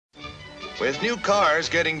With new cars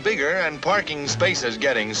getting bigger and parking spaces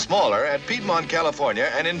getting smaller, at Piedmont,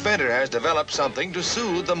 California, an inventor has developed something to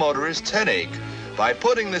soothe the motorist's headache by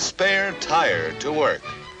putting the spare tire to work.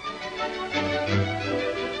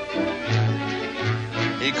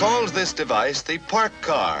 He calls this device the park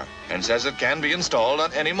car and says it can be installed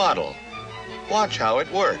on any model. Watch how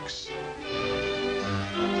it works.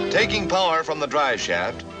 Taking power from the drive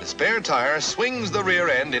shaft, the spare tire swings the rear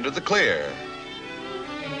end into the clear.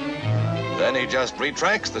 Then he just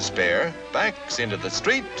retracts the spare, backs into the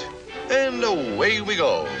street, and away we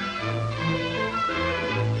go.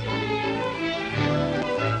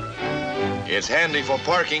 It's handy for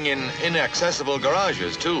parking in inaccessible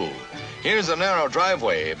garages, too. Here's a narrow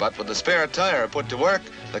driveway, but with the spare tire put to work,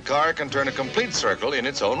 the car can turn a complete circle in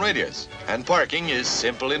its own radius, and parking is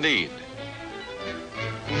simple indeed.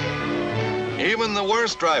 Even the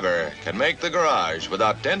worst driver can make the garage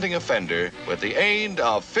without denting a fender with the aid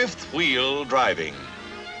of fifth wheel driving.